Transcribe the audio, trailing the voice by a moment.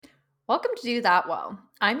Welcome to Do That Well.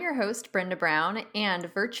 I'm your host, Brenda Brown,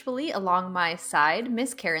 and virtually along my side,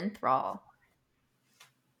 Miss Karen Thrall.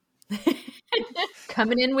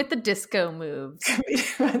 Coming in with the disco moves.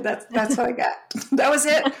 That's what I got. That was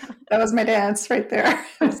it. That was my dance right there.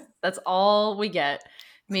 That's all we get.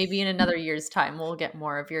 Maybe in another year's time, we'll get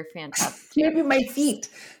more of your fantastic. Maybe my feet.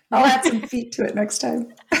 I'll add some feet to it next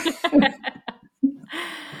time.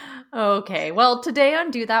 Okay, well, today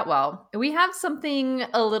on Do That Well, we have something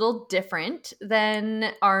a little different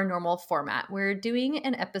than our normal format. We're doing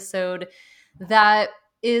an episode that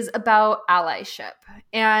is about allyship.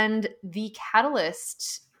 And the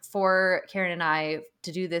catalyst for Karen and I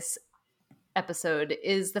to do this episode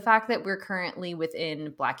is the fact that we're currently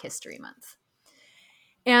within Black History Month.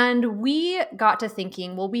 And we got to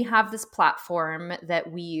thinking, well, we have this platform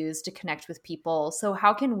that we use to connect with people. So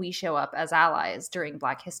how can we show up as allies during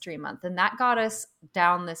Black History Month? And that got us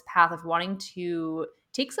down this path of wanting to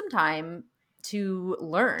take some time to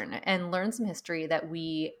learn some history that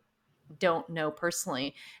we don't know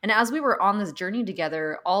personally. And as we were on this journey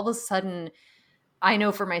together, all of a sudden, I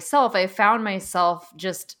know for myself, I found myself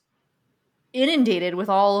just inundated with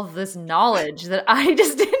all of this knowledge that I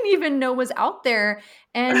just didn't even know was out there.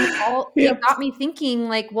 And it got me thinking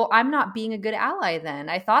like, well, I'm not being a good ally then.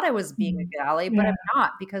 I thought I was being a good ally, but I'm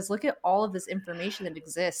not, because look at all of this information that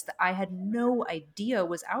exists that I had no idea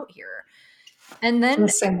was out here. And then the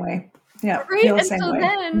same way. Yeah. Right. And so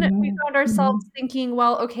then we found ourselves thinking,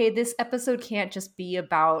 well, okay, this episode can't just be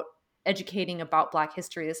about educating about Black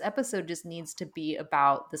history. This episode just needs to be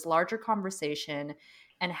about this larger conversation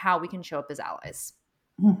and how we can show up as allies.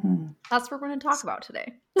 That's what we're going to talk about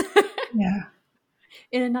today. Yeah.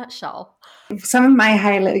 In a nutshell. Some of my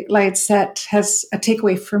highlights that has a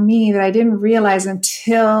takeaway for me that I didn't realize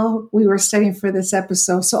until we were studying for this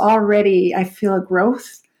episode. So already I feel a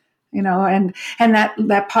growth, and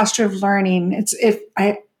that posture of learning. It's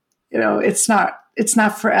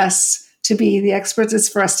not for us to be the experts. It's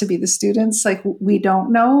for us to be the students. Like, we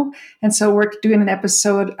don't know. And so we're doing an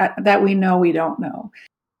episode that we know we don't know.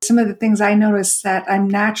 Some of the things I noticed that I'm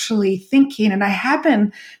naturally thinking, and I have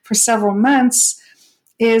been for several months,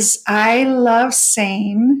 is I love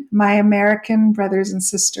saying my American brothers and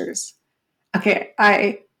sisters. Okay,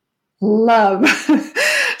 I love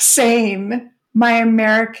saying my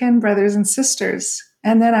American brothers and sisters.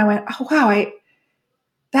 And then I went, oh, wow,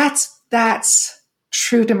 that's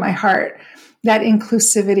true to my heart. That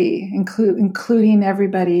inclusivity, including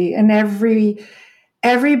everybody, and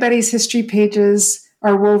everybody's history pages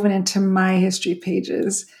are woven into my history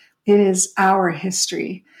pages. It is our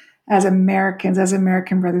history as Americans, as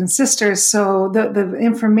American brothers and sisters. So the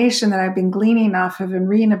information that I've been gleaning off of and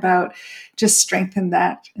reading about just strengthened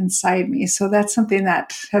that inside me. So that's something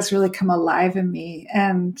that has really come alive in me.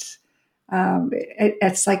 And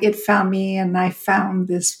it's like it found me, and I found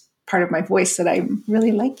this part of my voice that I'm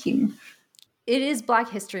really liking. It is Black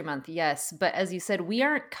History Month, yes. But as you said, we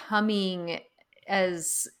aren't coming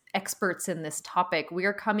as experts in this topic. We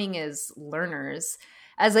are coming as learners,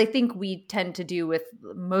 as I think we tend to do with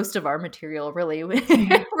most of our material, really.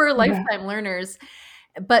 We're lifetime learners.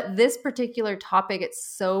 But this particular topic, it's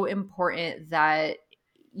so important that,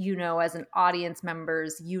 as an audience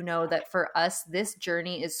members, that for us, this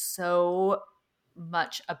journey is so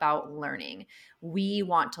much about learning. We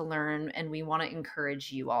want to learn, and we want to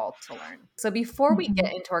encourage you all to learn. So before we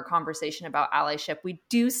get into our conversation about allyship, we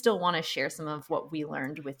do still want to share some of what we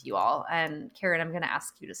learned with you all. And Karen, I'm going to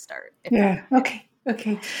ask you to start. Okay.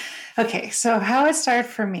 So how it started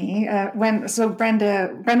for me,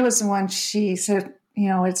 Brenda was the one, she said,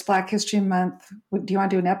 it's Black History Month. Do you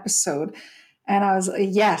want to do an episode? And I was like,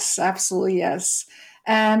 yes, absolutely. Yes.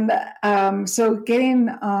 And so getting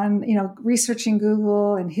on, researching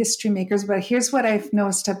Google and history makers, but here's what I've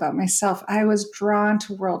noticed about myself. I was drawn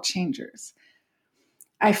to world changers.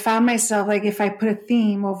 I found myself, like, if I put a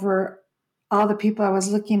theme over all the people I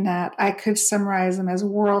was looking at, I could summarize them as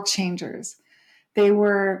world changers. They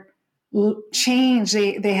were change.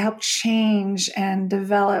 They helped change and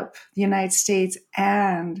develop the United States,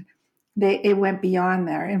 and it went beyond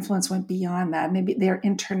their influence, went beyond that. Maybe they're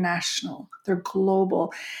international, they're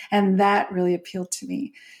global. And that really appealed to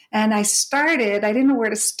me. And I didn't know where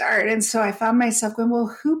to start. And so I found myself going,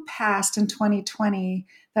 well, who passed in 2020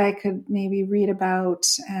 that I could maybe read about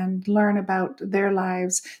and learn about their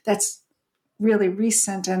lives? That's really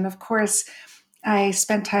recent. And of course, I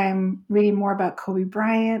spent time reading more about Kobe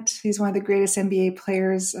Bryant. He's one of the greatest NBA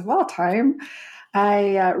players of all time.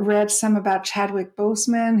 I read some about Chadwick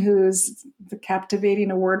Boseman, who's the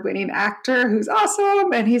captivating award-winning actor who's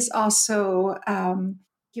awesome. And he's also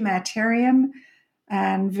humanitarian.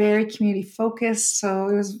 and very community focused.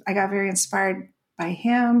 So I got very inspired by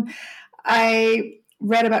him. I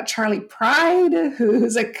read about Charlie Pride,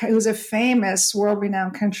 who's a famous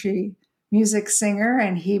world-renowned country music singer,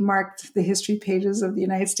 and he marked the history pages of the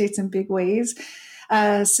United States in big ways.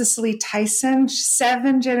 Cicely Tyson,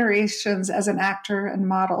 7 generations as an actor and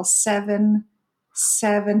model, seven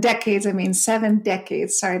decades. I mean, 7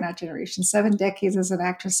 decades. Sorry, not generations. 7 decades as an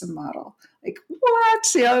actress and model. Like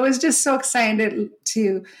what? It was just so exciting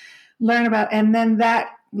to learn about, and then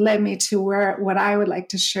that led me to what I would like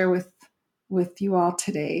to share with you all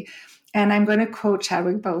today. And I'm going to quote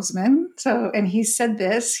Chadwick Boseman. And he said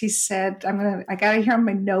this. He said, I got it here on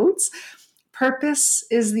my notes. Purpose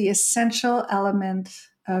is the essential element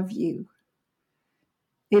of you.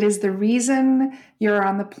 It is the reason you're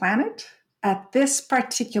on the planet at this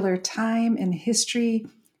particular time in history.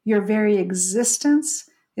 Your very existence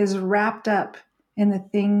is wrapped up in the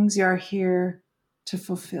things you're here to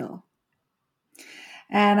fulfill.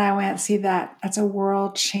 And I went, see that's a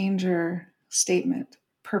world changer statement.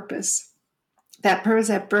 Purpose. That purpose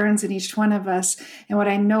that burns in each one of us. And what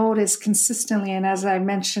I notice consistently, and as I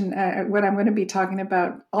mentioned, what I'm going to be talking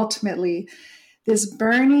about ultimately, this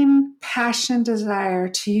burning passion, desire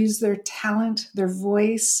to use their talent, their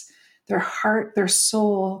voice, their heart, their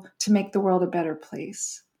soul to make the world a better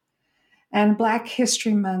place. And Black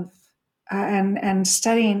History Month and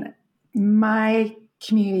studying my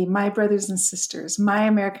community, my brothers and sisters, my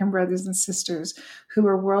American brothers and sisters who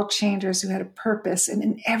were world changers, who had a purpose, and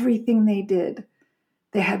in everything they did,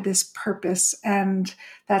 they had this purpose. And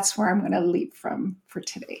that's where I'm going to leap from for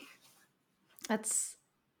today. That's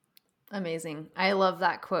amazing. I love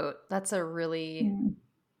that quote. That's a really,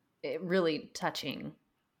 really touching.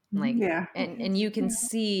 Yeah. And you can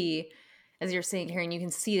see, as you're saying, Karen, you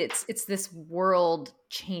can see it's this world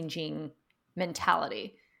changing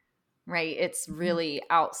mentality. Right? It's really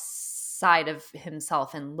outside of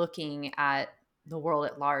himself and looking at the world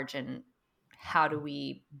at large and how do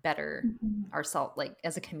we better ourselves, like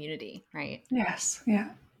as a community, right? Yes. Yeah.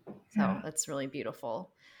 So that's really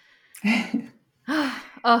beautiful.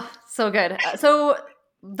 Oh, so good. So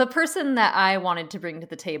the person that I wanted to bring to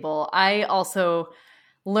the table, I also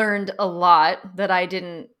learned a lot that I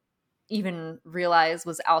didn't even realize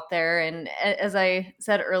was out there. And as I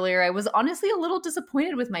said earlier, I was honestly a little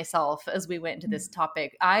disappointed with myself as we went into this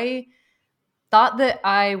topic. I thought that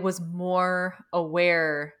I was more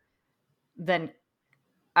aware than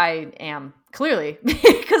I am, clearly,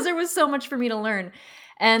 because there was so much for me to learn.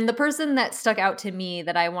 And the person that stuck out to me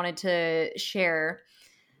that I wanted to share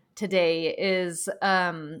today is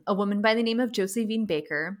a woman by the name of Josephine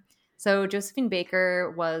Baker. So Josephine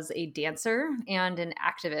Baker was a dancer and an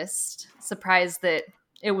activist. Surprised that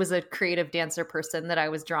it was a creative dancer person that I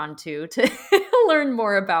was drawn to learn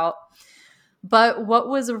more about. But what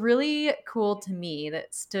was really cool to me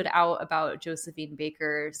that stood out about Josephine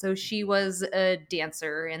Baker, so she was a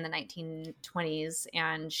dancer in the 1920s,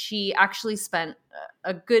 and she actually spent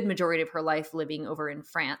a good majority of her life living over in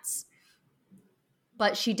France.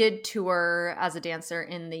 But she did tour as a dancer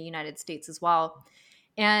in the United States as well.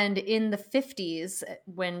 And in the 50s,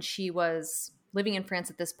 when she was living in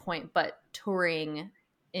France at this point, but touring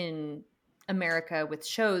in America with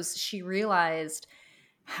shows, she realized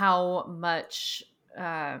how much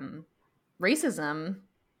racism,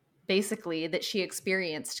 basically, that she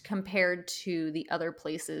experienced compared to the other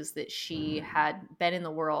places that she had been in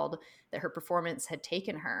the world that her performance had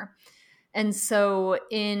taken her. And so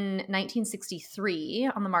in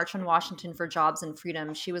 1963, on the March on Washington for Jobs and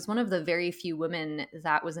Freedom, she was one of the very few women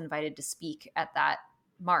that was invited to speak at that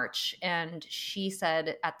march. And she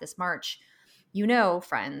said at this march, "You know,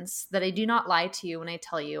 friends, that I do not lie to you when I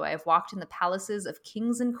tell you I have walked in the palaces of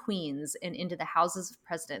kings and queens and into the houses of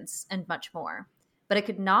presidents and much more. But I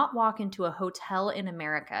could not walk into a hotel in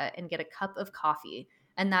America and get a cup of coffee,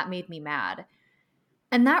 and that made me mad."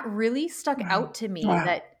 And that really stuck out to me,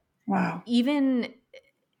 that even,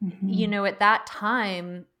 at that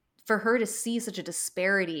time, for her to see such a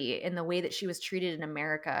disparity in the way that she was treated in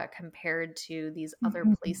America compared to these other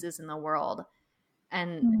places in the world.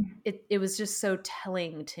 And it was just so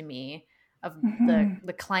telling to me of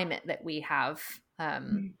the climate that we have.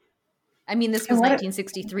 I mean, this was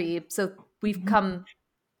 1963, so we've come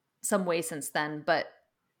some way since then, but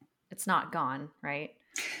it's not gone, right?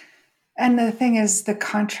 And the thing is, the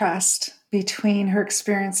contrast between her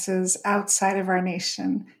experiences outside of our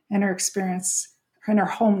nation and her experience in her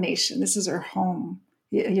home nation. This is her home,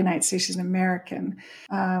 the United States. She's an American.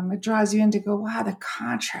 It draws you in to go, wow, the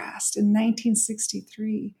contrast in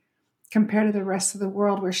 1963 compared to the rest of the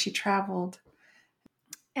world where she traveled.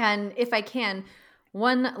 And if I can,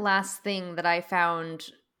 One last thing that I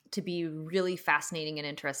found to be really fascinating and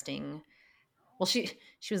interesting. Well, she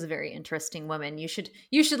was a very interesting woman. You should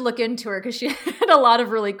look into her because she had a lot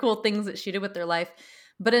of really cool things that she did with her life.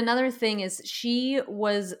 But another thing is she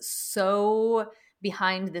was so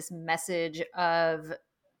behind this message of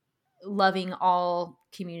loving all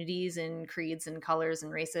communities and creeds and colors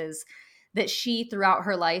and races that she throughout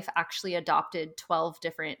her life actually adopted 12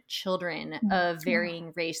 different children of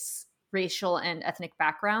varying racial and ethnic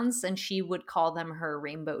backgrounds, and she would call them her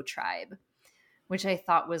rainbow tribe, which I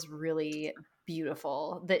thought was really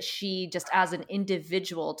beautiful, that she just as an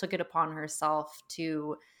individual took it upon herself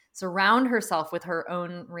to surround herself with her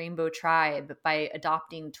own rainbow tribe by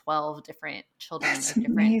adopting 12 different children That's of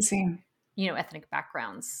different, amazing. ethnic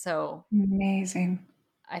backgrounds. So Amazing.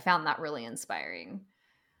 I found that really inspiring.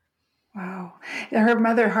 Wow. Her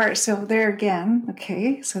mother heart. So there again.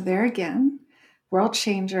 Okay. So there again. World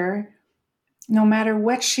changer. No matter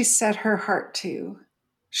what she set her heart to,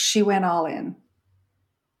 she went all in.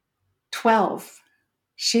 12.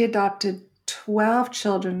 She adopted 12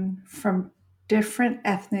 children from different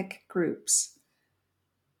ethnic groups.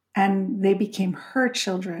 And they became her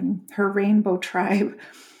children, her rainbow tribe.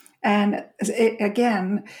 And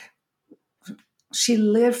again, she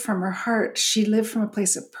lived from her heart. She lived from a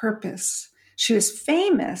place of purpose. She was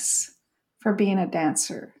famous for being a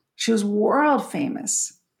dancer. She was world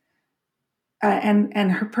famous.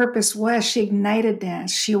 And her purpose was she ignited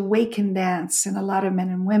dance. She awakened dance in a lot of men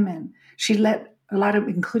and women. She let a lot of,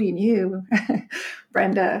 including you,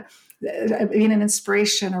 Brenda, being an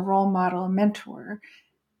inspiration, a role model, a mentor.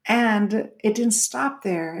 And it didn't stop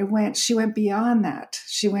there. She went beyond that.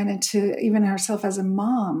 She went into even herself as a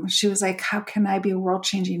mom. She was like, how can I be a world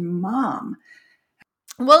changing mom?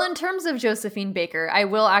 Well, in terms of Josephine Baker, I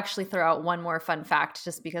will actually throw out one more fun fact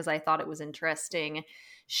just because I thought it was interesting.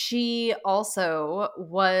 She also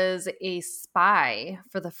was a spy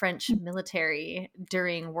for the French military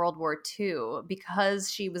during World War II because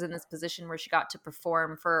she was in this position where she got to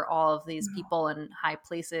perform for all of these people in high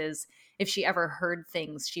places. If she ever heard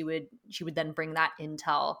things, she would then bring that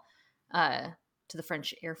intel to the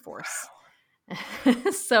French Air Force.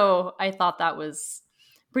 So I thought that was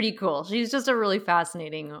pretty cool. She's just a really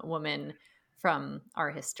fascinating woman from our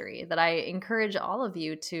history that I encourage all of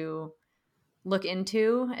you to look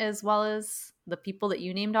into, as well as the people that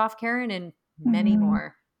you named off, Karen, and many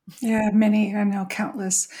more. Yeah, many, I know,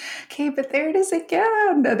 countless. Okay, but there it is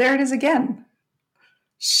again. There it is again.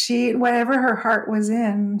 She, whatever her heart was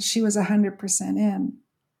in, she was 100% in.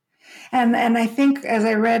 And I think as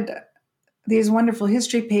I read these wonderful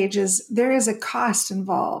history pages, there is a cost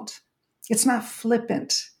involved. It's not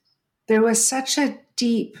flippant. There was such a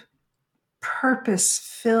deep,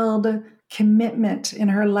 purpose-filled commitment in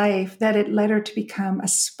her life that it led her to become a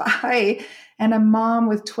spy and a mom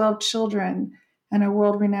with 12 children and a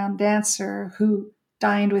world-renowned dancer who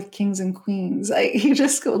dined with kings and queens. You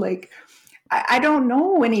just go like, I don't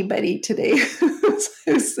know anybody today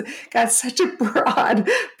who's got such a broad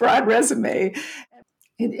resume.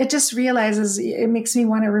 It just realizes, it makes me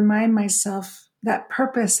want to remind myself that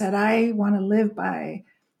purpose that I want to live by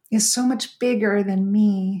is so much bigger than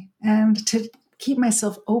me, and to keep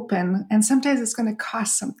myself open. And sometimes it's going to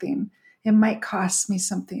cost something. It might cost me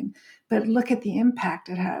something, but look at the impact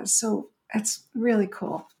it has. So that's really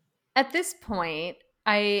cool. At this point,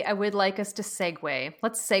 I would like us to segue.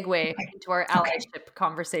 Let's segue into our allyship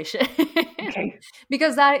conversation. Okay.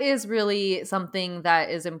 Because that is really something that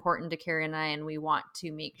is important to Carrie and I, and we want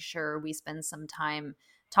to make sure we spend some time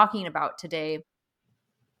talking about today.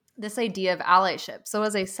 This idea of allyship. So,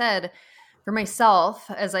 as I said, for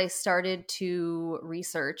myself, as I started to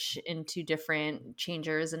research into different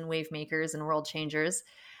changers and wave makers and world changers,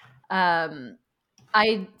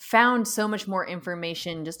 I found so much more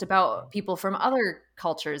information just about people from other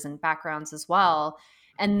cultures and backgrounds as well.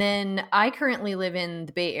 And then I currently live in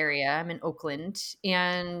the Bay Area. I'm in Oakland.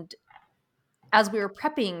 And as we were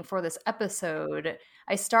prepping for this episode,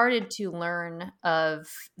 I started to learn of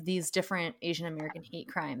these different Asian American hate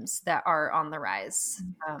crimes that are on the rise.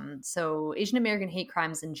 So, Asian American hate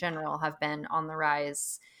crimes in general have been on the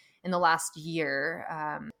rise in the last year.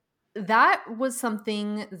 That was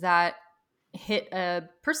something that hit a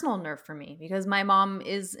personal nerve for me because my mom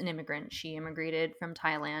is an immigrant. She immigrated from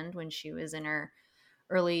Thailand when she was in her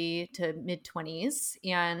early to mid 20s.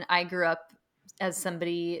 And I grew up as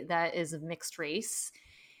somebody that is of mixed race.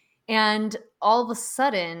 And all of a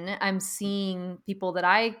sudden, I'm seeing people that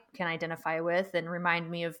I can identify with and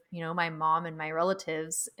remind me of, my mom and my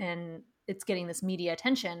relatives. And it's getting this media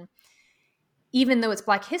attention. even though it's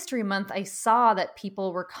Black History Month, I saw that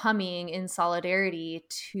people were coming in solidarity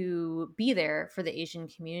to be there for the Asian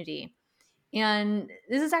community. And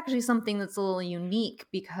this is actually something that's a little unique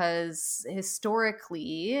because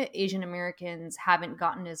historically, Asian Americans haven't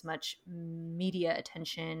gotten as much media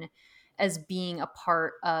attention as being a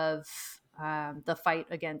part of the fight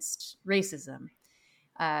against racism.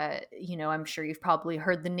 I'm sure you've probably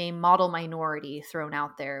heard the name model minority thrown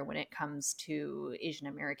out there when it comes to Asian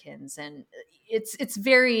Americans, and it's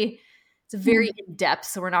very in depth.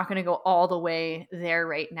 So we're not going to go all the way there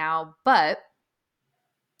right now, but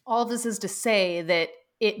all of this is to say that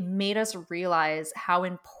it made us realize how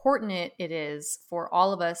important it is for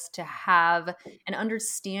all of us to have an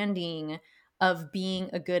understanding of being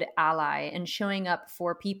a good ally and showing up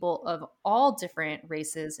for people of all different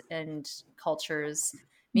races and cultures,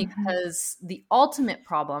 because the ultimate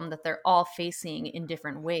problem that they're all facing in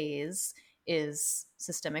different ways is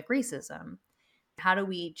systemic racism. How do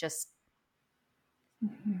we just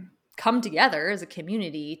come together as a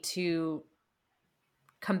community to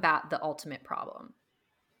combat the ultimate problem?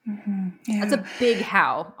 Yeah. That's a big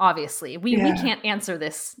how, obviously. We can't answer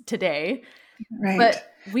this today, right?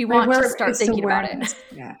 But we want to start thinking awareness. About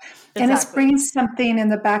it. Yeah. Exactly. And it's bringing something in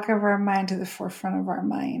the back of our mind to the forefront of our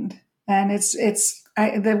mind. And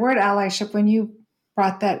the word allyship, when you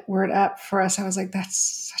brought that word up for us, I was like,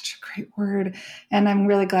 that's such a great word. And I'm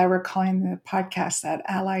really glad we're calling the podcast that,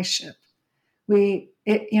 allyship. You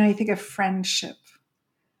think of friendship.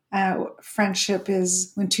 Friendship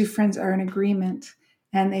is when two friends are in agreement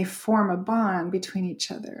and they form a bond between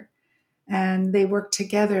each other, and they work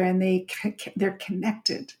together, and they're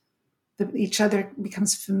connected. Each other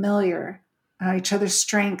becomes familiar. Each other's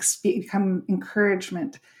strengths become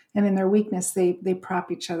encouragement, and in their weakness, they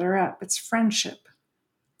prop each other up. It's friendship.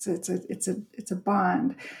 It's a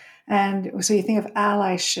bond. And so you think of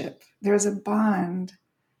allyship. There's a bond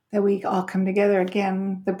that we all come together.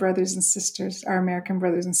 Again, the brothers and sisters, our American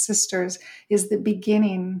brothers and sisters, is the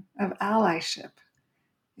beginning of allyship.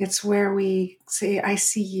 It's where we say, I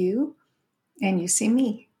see you and you see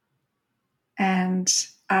me. And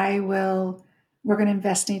we're going to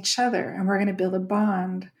invest in each other, and we're going to build a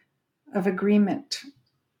bond of agreement,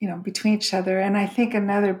 between each other. And I think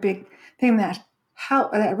another big thing that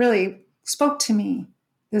really spoke to me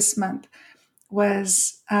this month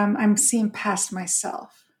was I'm seeing past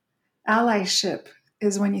myself. Allyship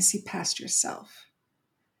is when you see past yourself,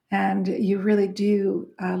 and you really do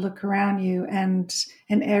look around you, and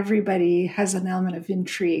everybody has an element of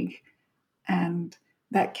intrigue and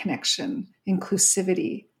that connection,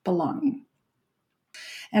 inclusivity, belonging.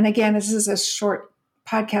 And again, this is a short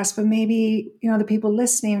podcast, but maybe, the people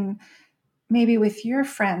listening, maybe with your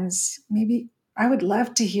friends, maybe I would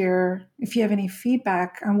love to hear if you have any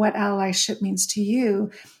feedback on what allyship means to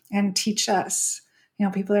you, and teach us,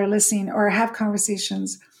 people that are listening, or have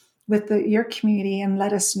conversations with your community and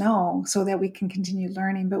let us know so that we can continue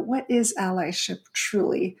learning. But what is allyship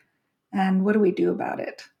truly? And what do we do about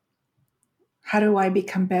it? How do I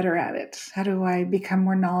become better at it? How do I become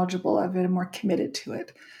more knowledgeable of it and more committed to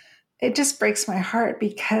it? It just breaks my heart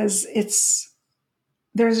because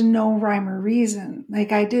there's no rhyme or reason.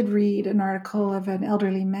 Like, I did read an article of an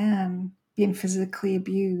elderly man being physically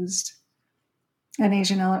abused, an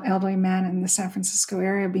Asian elderly man in the San Francisco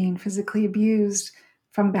area being physically abused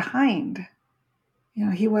from behind.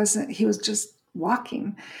 He was just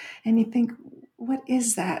walking. And you think, what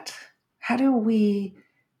is that? How do we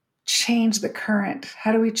change the current?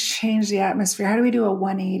 How do we change the atmosphere? How do we do a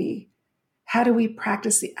 180? How do we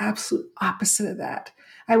practice the absolute opposite of that?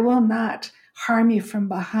 I will not harm you from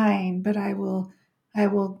behind, but I will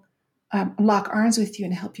lock arms with you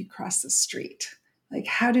and help you cross the street. Like,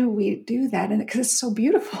 how do we do that? And because it's so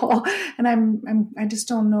beautiful, and I just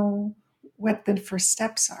don't know what the first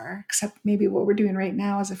steps are, except maybe what we're doing right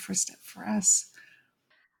now is a first step for us.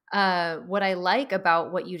 What I like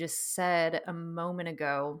about what you just said a moment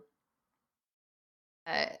ago,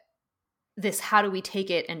 this, how do we take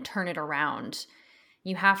it and turn it around?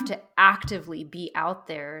 You have to actively be out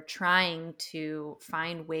there trying to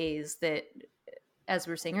find ways that, as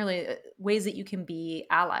we were saying earlier, ways that you can be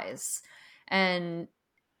allies. And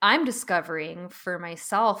I'm discovering for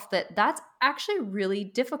myself that that's actually really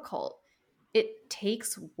difficult. It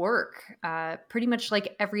takes work, pretty much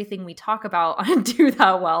like everything we talk about on Do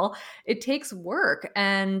That Well. It takes work.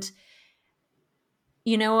 And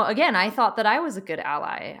again, I thought that I was a good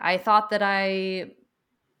ally. I thought that I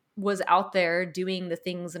was out there doing the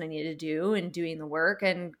things that I needed to do and doing the work.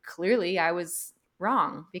 And clearly I was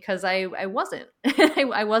wrong, because I wasn't.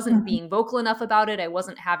 I wasn't being vocal enough about it. I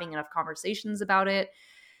wasn't having enough conversations about it.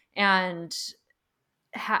 And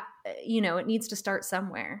it needs to start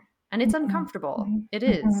somewhere, and it's Mhm. uncomfortable. Mhm. It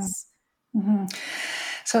Mhm. is. Mhm.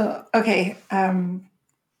 So, okay,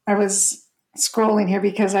 I was scrolling here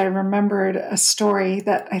because I remembered a story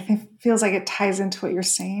that I think feels like it ties into what you're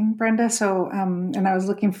saying, Brenda. So, and I was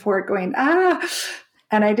looking for it going,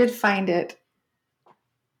 and I did find it.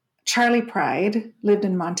 Charlie Pride lived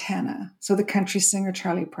in Montana. So the country singer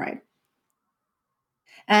Charlie Pride.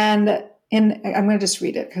 And I'm going to just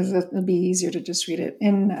read it because it'll be easier to just read it.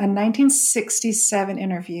 In a 1967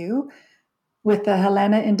 interview with the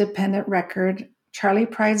Helena Independent Record, Charlie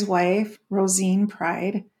Pride's wife, Rosine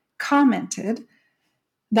Pride, commented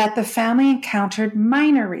that the family encountered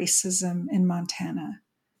minor racism in Montana,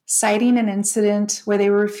 citing an incident where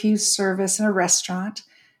they were refused service in a restaurant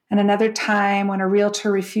and another time when a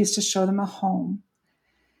realtor refused to show them a home.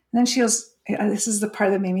 And then she goes, this is the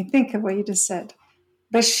part that made me think of what you just said.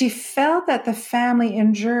 But she felt that the family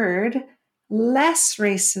endured less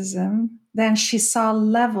racism than she saw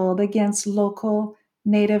leveled against local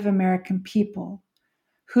Native American people,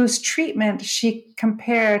 whose treatment she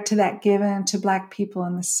compared to that given to Black people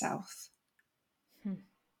in the South. Hmm.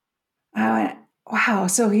 I went, wow.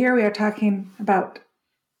 So here we are talking about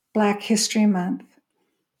Black History Month,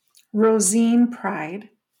 Rosine Pride,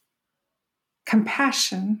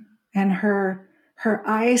 compassion, and her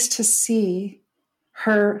eyes to see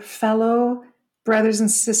her fellow brothers and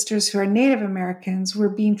sisters who are Native Americans were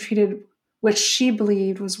being treated what she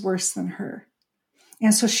believed was worse than her.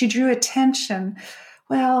 And so she drew attention.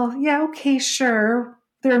 Well, yeah, okay, sure,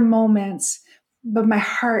 there are moments, but my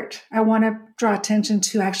heart, I want to draw attention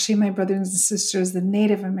to actually my brothers and sisters, the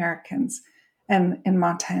Native Americans, and in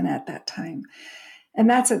Montana at that time. And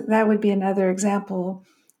that would be another example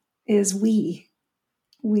is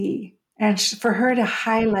and for her to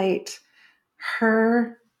highlight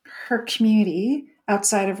her her community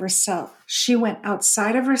outside of herself. She went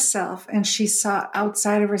outside of herself and she saw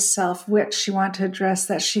outside of herself what she wanted to address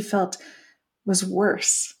that she felt was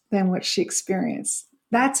worse than what she experienced.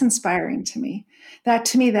 That's inspiring to me.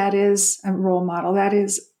 That is a role model. That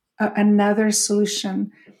is another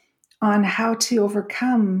solution on how to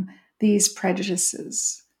overcome these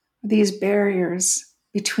prejudices, these barriers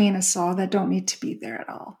between us all that don't need to be there at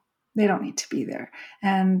all. They don't need to be there,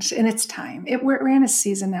 and it's time. We're in a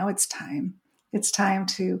season now. It's time. It's time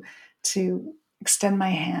to extend my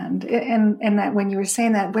hand. And that when you were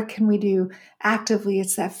saying that, what can we do actively?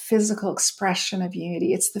 It's that physical expression of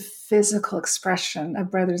unity. It's the physical expression of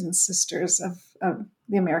brothers and sisters of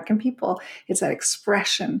the American people. It's that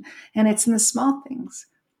expression, and it's in the small things.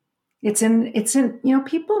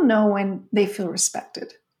 People know when they feel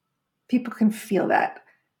respected. People can feel that.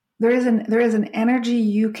 There is an energy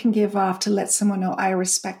you can give off to let someone know I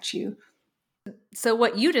respect you. So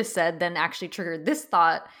what you just said then actually triggered this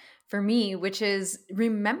thought for me, which is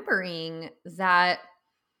remembering that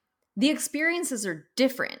the experiences are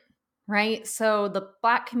different, right? So the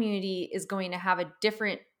Black community is going to have a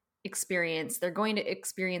different experience. They're going to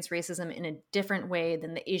experience racism in a different way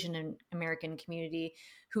than the Asian American community,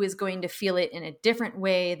 who is going to feel it in a different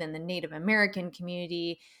way than the Native American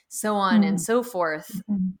community, so on and so forth.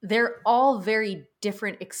 Mm-hmm. They're all very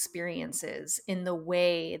different experiences in the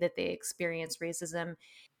way that they experience racism.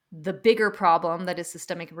 The bigger problem that is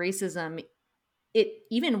systemic racism, it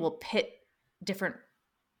even will pit different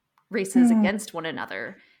races Mm-hmm. against one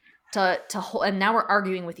another and now we're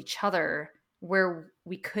arguing with each other where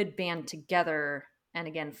we could band together and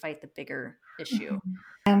again fight the bigger issue.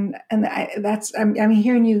 I'm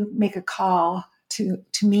hearing you make a call to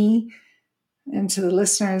me and to the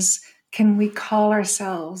listeners. Can we call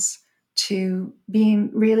ourselves to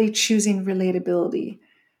being really choosing relatability,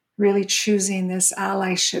 really choosing this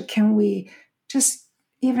allyship? Can we just,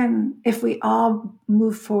 even if we all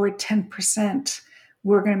move forward 10%,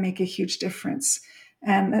 we're going to make a huge difference.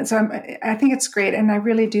 And so I think it's great. And I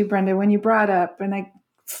really do, Brenda, when you brought up, and I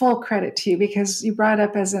full credit to you because you brought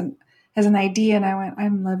up as an idea, and I went,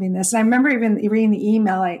 I'm loving this. And I remember even reading the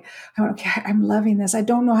email, I went, okay, I'm loving this. I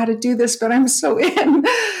don't know how to do this, but I'm so in.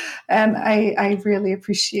 And I really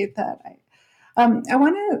appreciate that. I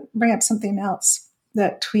want to bring up something else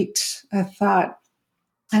that tweaked a thought.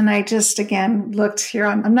 And I just, again, looked here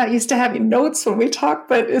on, I'm not used to having notes when we talk,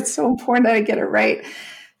 but it's so important that I get it right.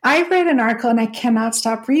 I read an article and I cannot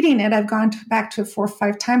stop reading it. I've gone back to it 4 or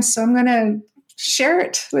 5 times. So I'm going to share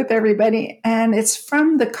it with everybody. And it's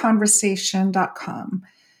from theconversation.com.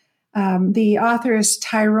 The author is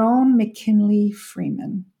Tyrone McKinley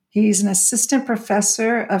Freeman. He's an assistant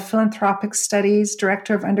professor of philanthropic studies,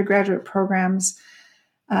 director of undergraduate programs,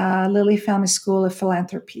 Lilly Family School of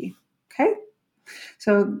Philanthropy. Okay.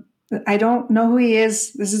 So I don't know who he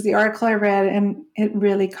is. This is the article I read, and it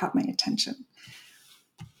really caught my attention.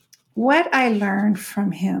 What I learned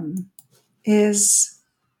from him is,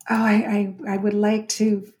 I would like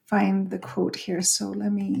to find the quote here. So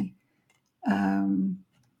let me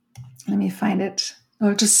find it.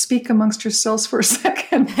 Oh, just speak amongst yourselves for a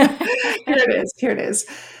second. Here it is. Here it is.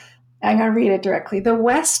 I'm going to read it directly. The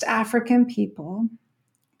West African people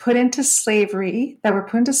that were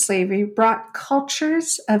put into slavery, brought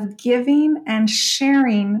cultures of giving and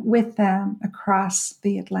sharing with them across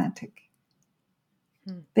the Atlantic.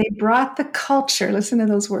 They brought the culture, listen to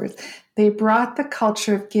those words, they brought the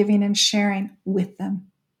culture of giving and sharing with them.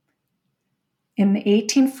 In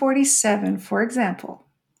 1847, for example,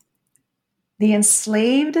 the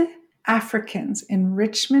enslaved Africans in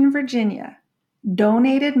Richmond, Virginia,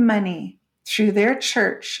 donated money through their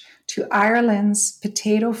church to Ireland's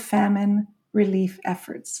potato famine relief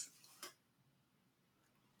efforts.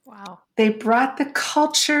 Wow. They brought the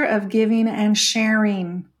culture of giving and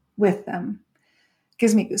sharing with them.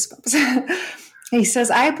 Gives me goosebumps. He says,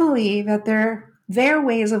 I believe that their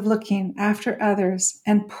ways of looking after others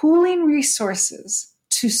and pooling resources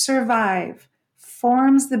to survive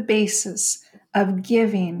forms the basis of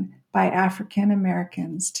giving by African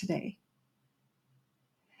Americans today.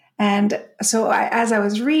 And so as I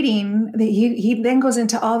was reading, he then goes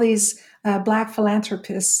into all these Black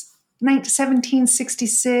philanthropists,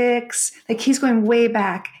 1766, like he's going way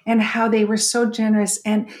back, and how they were so generous,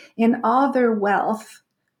 and in all their wealth,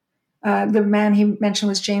 the man he mentioned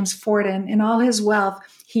was James Fordham. In all his wealth,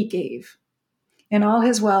 he gave. In all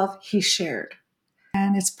his wealth, he shared.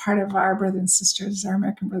 And it's part of our brothers and sisters, our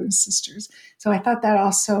American brothers and sisters. So I thought that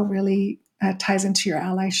also really ties into your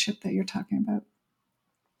allyship that you're talking about.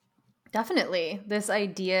 Definitely. This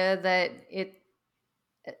idea that it,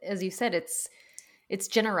 as you said, it's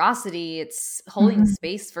generosity, it's holding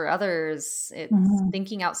space for others, it's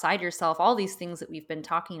thinking outside yourself, all these things that we've been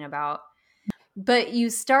talking about. But you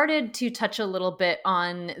started to touch a little bit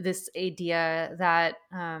on this idea that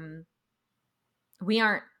we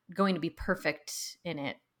aren't going to be perfect in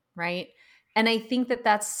it, right? And I think that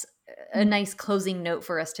that's a nice closing note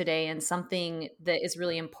for us today, and something that is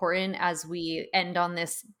really important as we end on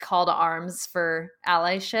this call to arms for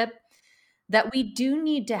allyship, that we do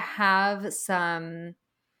need to have some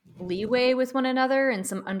leeway with one another and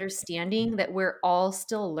some understanding that we're all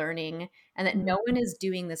still learning, and that no one is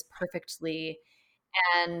doing this perfectly,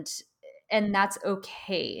 and that's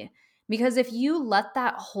okay. Because if you let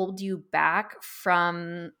that hold you back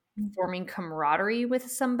from forming camaraderie with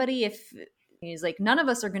somebody, if he's like, none of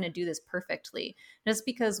us are going to do this perfectly, just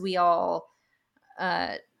because we all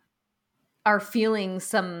are feeling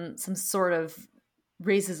some sort of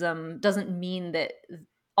racism doesn't mean that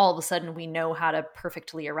all of a sudden we know how to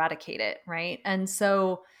perfectly eradicate it, right? And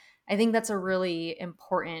so I think that's a really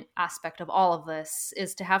important aspect of all of this,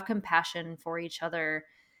 is to have compassion for each other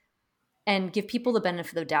and give people the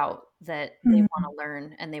benefit of the doubt that they want to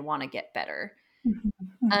learn and they want to get better.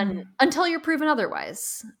 And until you're proven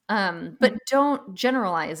otherwise. But don't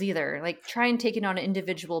generalize either. Like, try and take it on an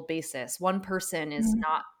individual basis. One person is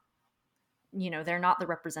not, they're not the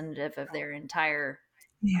representative of their entire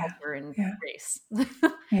culture and race.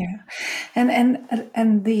 Yeah.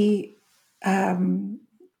 And the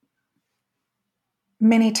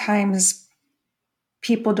many times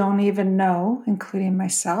people don't even know, including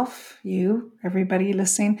myself, you, everybody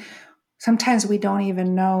listening. Sometimes we don't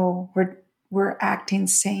even know we're acting,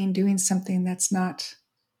 saying, doing something that's not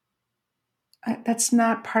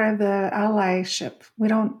part of the allyship. We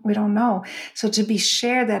don't know. So to be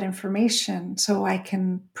shared that information, so I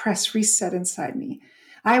can press reset inside me.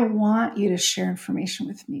 I want you to share information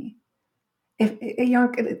with me.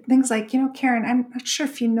 If things like, Karen, I'm not sure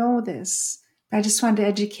if you know this, but I just wanted to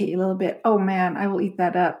educate you a little bit. Oh man, I will eat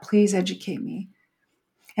that up. Please educate me.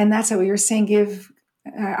 And that's what you were saying.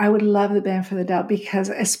 I would love the benefit of the doubt, because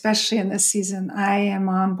especially in this season, I am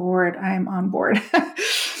on board.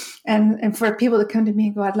 And for people to come to me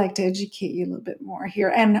and go, I'd like to educate you a little bit more here.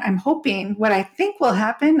 And I'm hoping, what I think will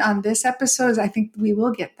happen on this episode is I think we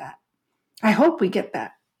will get that. I hope we get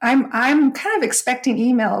that. I'm kind of expecting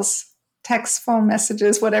emails, texts, phone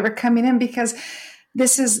messages, whatever coming in, because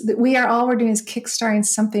all we're doing is kickstarting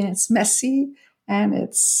something. It's messy and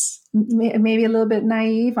it's maybe a little bit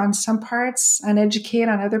naive on some parts, uneducated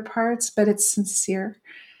on other parts, but it's sincere.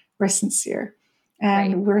 We're sincere.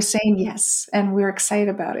 And we're saying yes, and we're excited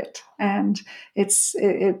about it. And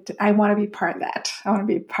I want to be part of that. I want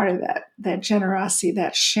to be part of that generosity,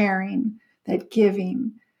 that sharing, that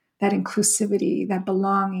giving, that inclusivity, that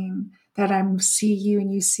belonging, that I'm see you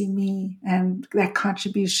and you see me, and that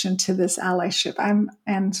contribution to this allyship.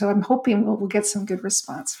 So I'm hoping we'll get some good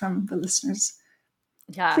response from the listeners.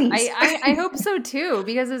 Yeah, Please. I hope so too,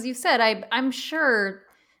 because as you said, I'm sure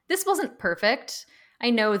this wasn't perfect. I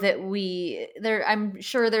know that I'm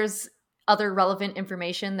sure there's other relevant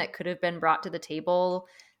information that could have been brought to the table.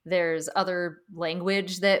 There's other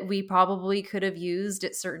language that we probably could have used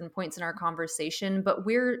at certain points in our conversation, but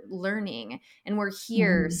we're learning and we're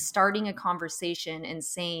here Mm. starting a conversation and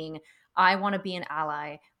saying, I want to be an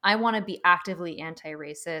ally. I want to be actively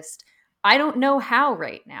anti-racist. I don't know how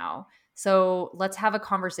right now. So let's have a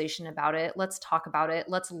conversation about it. Let's talk about it.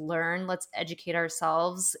 Let's learn. Let's educate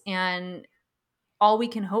ourselves. And all we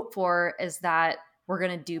can hope for is that we're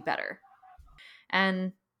going to do better.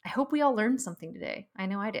 And I hope we all learned something today. I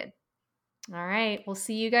know I did. All right. We'll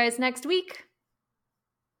see you guys next week.